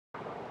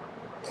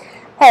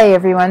Hey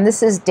everyone,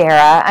 this is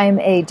Dara. I'm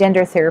a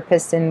gender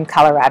therapist in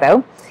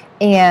Colorado,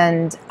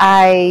 and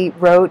I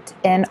wrote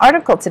an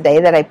article today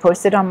that I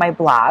posted on my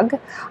blog.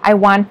 I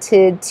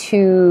wanted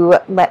to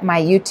let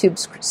my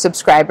YouTube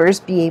subscribers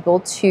be able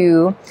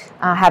to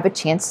have a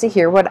chance to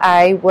hear what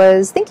I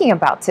was thinking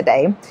about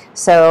today.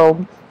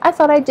 So I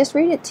thought I'd just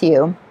read it to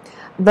you.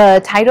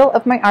 The title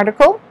of my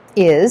article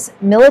is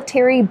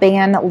 "Military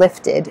Ban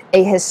Lifted,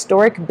 a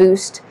Historic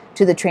Boost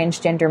to the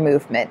Transgender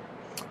Movement."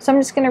 So I'm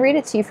just going to read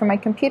it to you from my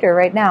computer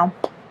right now.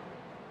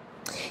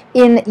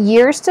 In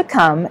years to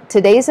come,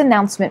 today's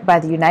announcement by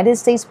the United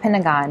States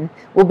Pentagon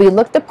will be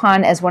looked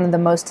upon as one of the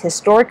most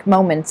historic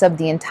moments of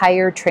the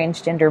entire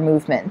transgender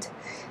movement.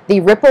 The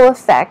ripple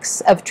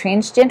effects of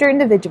transgender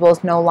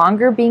individuals no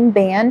longer being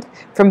banned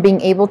from being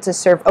able to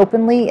serve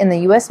openly in the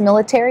U.S.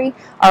 military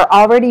are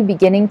already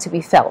beginning to be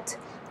felt,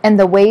 and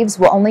the waves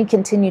will only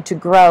continue to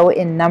grow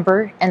in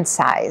number and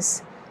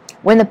size.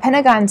 When the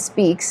Pentagon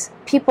speaks,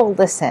 people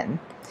listen.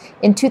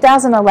 In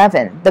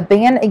 2011, the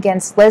ban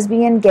against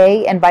lesbian,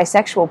 gay, and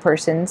bisexual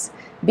persons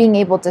being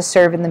able to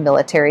serve in the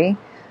military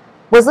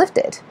was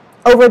lifted.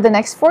 Over the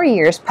next 4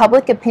 years,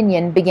 public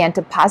opinion began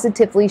to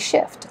positively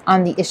shift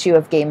on the issue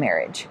of gay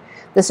marriage.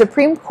 The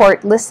Supreme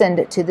Court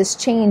listened to this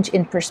change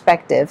in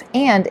perspective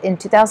and, in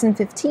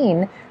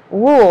 2015,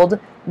 ruled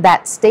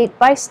that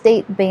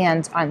state-by-state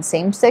bans on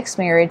same-sex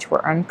marriage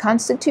were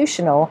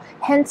unconstitutional,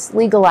 hence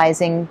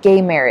legalizing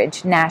gay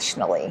marriage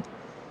nationally.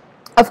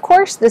 Of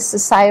course, this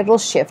societal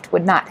shift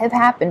would not have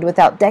happened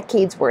without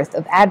decades worth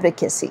of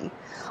advocacy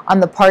on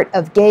the part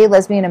of gay,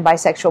 lesbian, and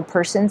bisexual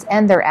persons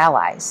and their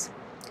allies.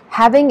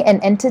 Having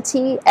an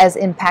entity as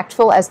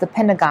impactful as the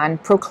Pentagon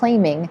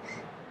proclaiming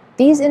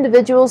these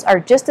individuals are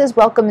just as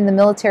welcome in the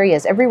military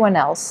as everyone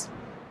else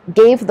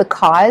gave the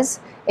cause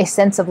a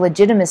sense of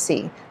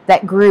legitimacy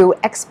that grew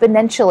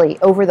exponentially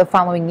over the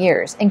following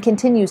years and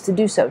continues to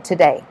do so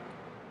today.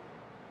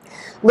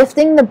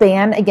 Lifting the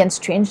ban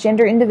against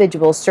transgender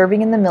individuals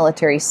serving in the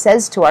military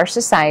says to our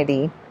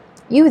society,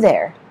 you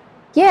there,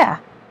 yeah,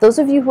 those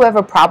of you who have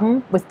a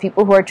problem with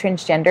people who are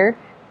transgender,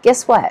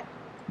 guess what?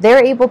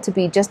 They're able to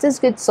be just as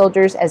good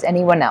soldiers as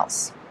anyone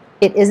else.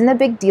 It isn't a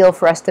big deal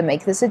for us to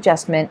make this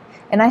adjustment,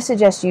 and I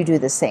suggest you do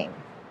the same.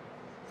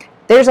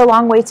 There's a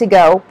long way to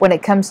go when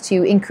it comes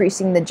to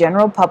increasing the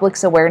general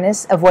public's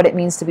awareness of what it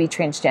means to be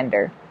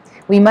transgender.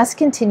 We must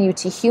continue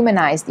to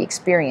humanize the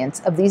experience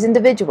of these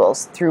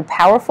individuals through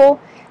powerful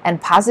and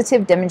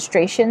positive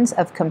demonstrations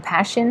of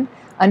compassion,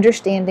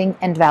 understanding,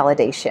 and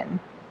validation.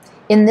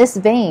 In this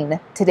vein,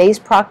 today's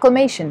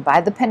proclamation by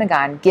the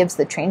Pentagon gives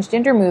the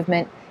transgender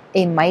movement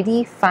a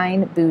mighty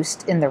fine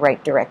boost in the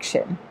right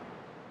direction.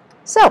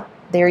 So,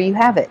 there you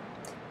have it.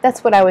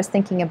 That's what I was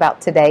thinking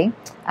about today.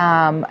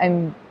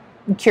 I'm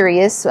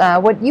curious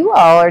what you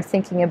all are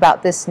thinking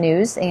about this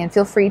news, and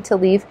feel free to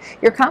leave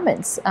your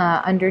comments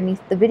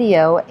underneath the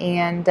video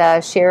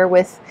and share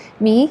with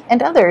me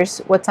and others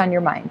what's on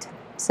your mind.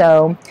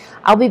 So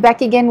I'll be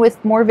back again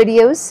with more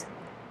videos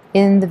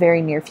in the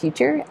very near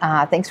future.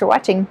 Thanks for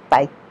watching.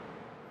 Bye.